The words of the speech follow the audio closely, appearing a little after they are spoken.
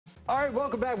All right,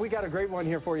 welcome back. We got a great one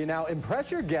here for you now.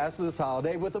 Impress your guests this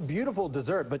holiday with a beautiful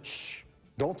dessert, but shh,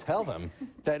 don't tell them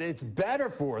that it's better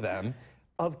for them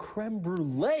of creme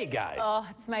brulee, guys. Oh,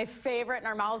 it's my favorite, and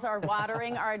our mouths are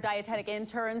watering. Our dietetic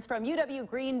interns from UW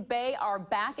Green Bay are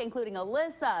back, including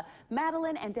Alyssa,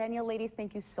 Madeline, and Danielle. Ladies,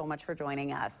 thank you so much for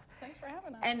joining us. Thanks for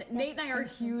having us. And Nate and I are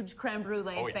huge creme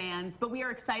brulee fans, but we are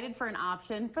excited for an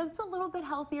option that's a little bit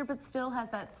healthier, but still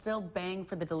has that bang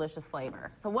for the delicious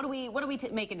flavor. So what are we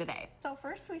making today? So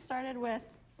first we started with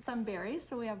some berries.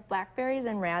 So we have blackberries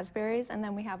and raspberries, and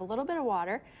then we have a little bit of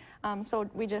water. So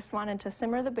we just wanted to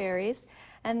simmer the berries,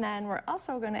 and then we're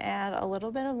also going to add a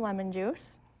little bit of lemon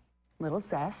juice. Little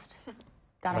zest.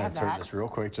 Gotta I'm have gonna turn that. this real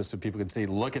quick just so people can see.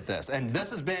 Look at this. And this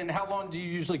has been, how long do you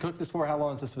usually cook this for? How long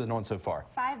has this been on so far?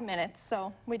 5 minutes,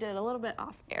 so we did a little bit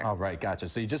off air. All right, gotcha.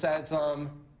 So you just add some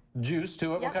juice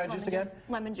to it. Yep, What kind of juice again?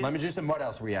 Lemon juice. Lemon juice, and what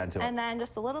else are we adding to it? And then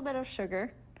just a little bit of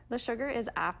sugar. The sugar is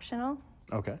optional.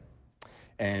 Okay.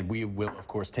 And we will, of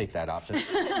course, take that option.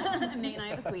 Nate and I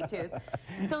have a sweet tooth.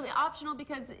 So the optional,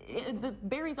 because the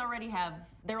berries already have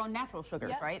their own natural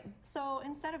sugars, Yep. right? So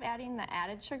instead of adding the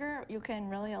added sugar, you can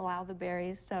really allow the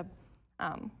berries to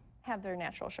have their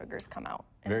natural sugars come out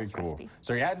in Very this cool. recipe.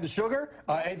 So you're adding the sugar.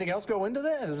 Anything else go into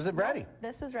this? Is it ready?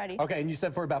 This is ready. Okay, and you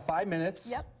said for about 5 minutes.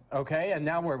 Yep. Okay, and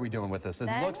now what are we doing with this? It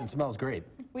Then- looks and smells great.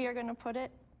 We are going to put it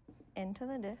into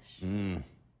the dish.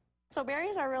 So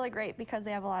berries are really great because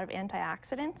they have a lot of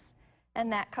antioxidants, and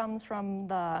that comes from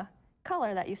the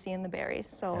color that you see in the berries.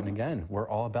 So And again, we're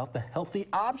all about the healthy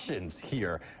options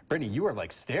here. Brittany, you are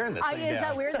like staring this thing Is down.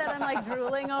 that weird that I'm like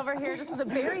drooling over here? Just the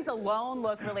berries alone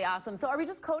look really awesome. So are we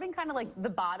just coating kind of like the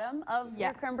bottom of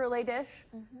your creme brulee dish?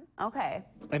 Okay.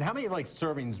 And how many like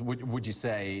servings would you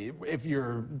say, if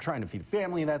you're trying to feed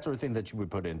family and that sort of thing, that you would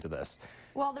put into this?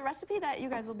 well, the recipe that you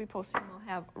guys will be posting will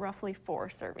have roughly 4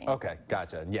 servings. Okay,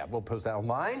 gotcha. And yeah, we'll post that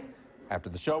online after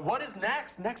the show. What is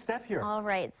next? Next step here. All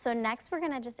right, so next we're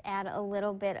going to just add a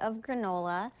little bit of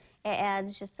granola. It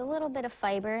adds just a little bit of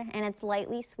fiber, and it's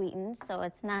lightly sweetened, so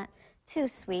it's not too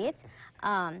sweet.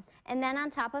 And then on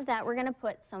top of that, we're going to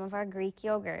put some of our Greek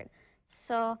yogurt.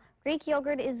 So Greek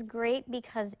yogurt is great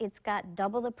because it's got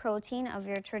double the protein of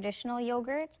your traditional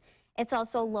yogurt. It's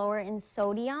also lower in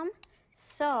sodium,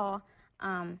 so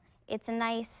it's a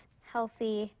nice,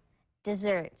 healthy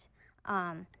dessert.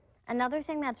 Another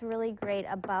thing that's really great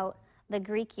about the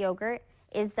Greek yogurt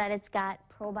is that it's got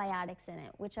probiotics in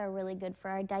it, which are really good for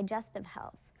our digestive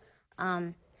health.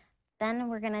 Then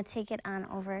we're going to take it on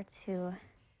over to...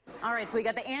 All right, so we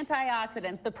got the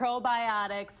antioxidants, the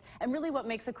probiotics, and really what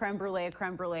makes a creme brulee,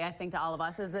 I think, to all of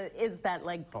us is that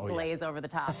like glaze over the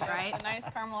top, right? A nice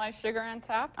caramelized sugar on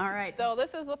top. All right. So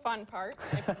this is the fun part.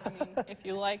 If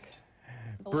you like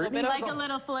a little Brittany, bit Like of a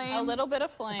little flame. a little bit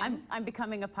of flame. I'm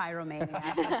becoming a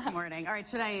pyromaniac this morning. All right,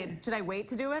 should I wait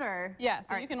to do it, or? Yeah,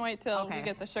 so All you right. can wait till we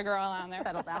get the sugar all on there.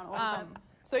 Settle down a little bit.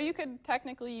 So you could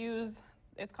technically use,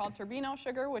 it's called turbino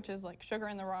sugar, which is like sugar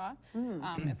in the raw.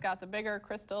 It's got the bigger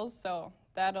crystals, so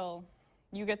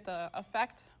you get the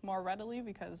effect more readily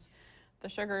because the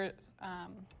sugar is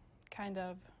kind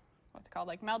of, what's it called,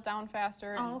 like melt down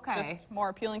faster and just more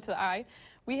appealing to the eye.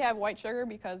 We have white sugar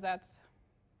because that's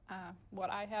what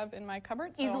I have in my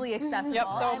cupboard. So. Easily accessible.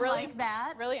 Yep, so I really, like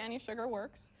that. really any sugar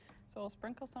works. So we'll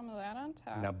sprinkle some of that on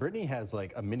top. Now, Brittany has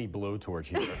like a mini blowtorch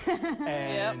here.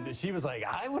 And she was like,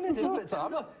 I want to do it.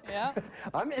 So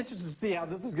I'm interested to see how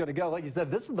this is going to go. Like you said,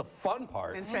 this is the fun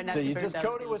part. So you just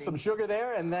coat it with some sugar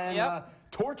there and then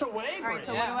torch away,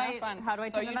 Brittany. All right, so how do I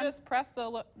turn it on? So you just press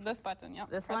this button. Yep.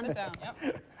 This press one? it down.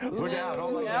 Yep. Look out.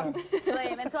 Oh my God.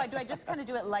 Flame. And so do I just kind of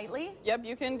do it lightly? Yep.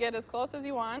 You can get as close as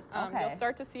you want. You'll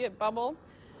start to see it bubble.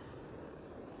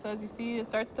 So as you see, it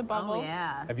starts to bubble. Oh,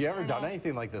 yeah. Have you ever done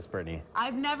anything like this, Brittany?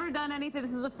 I've never done anything.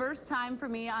 This is the first time for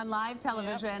me on live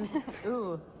television.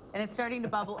 Ooh, and it's starting to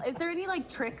bubble. Is there any like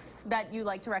tricks that you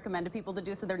like to recommend to people to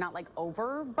do so they're not like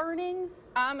over burning?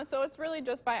 So it's really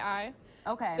just by eye.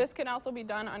 Okay. This can also be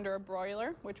done under a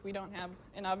broiler, which we don't have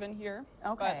an oven here.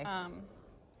 Okay. But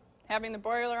having the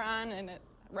broiler on, and it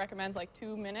recommends like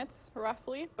 2 minutes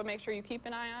roughly, but make sure you keep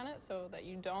an eye on it so that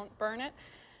you don't burn it.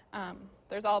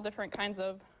 There's all different kinds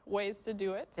of ways to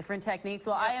do it. Different techniques.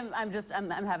 Well, I'm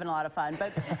having a lot of fun.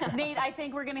 But Nate, I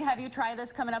think we're going to have you try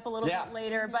this coming up a little bit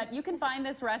later. But you can find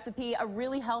this recipe, a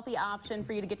really healthy option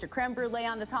for you to get your creme brulee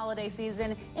on this holiday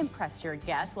season. Impress your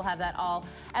guests. We'll have that all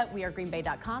at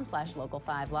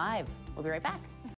wearegreenbay.com/local5live. We'll be right back.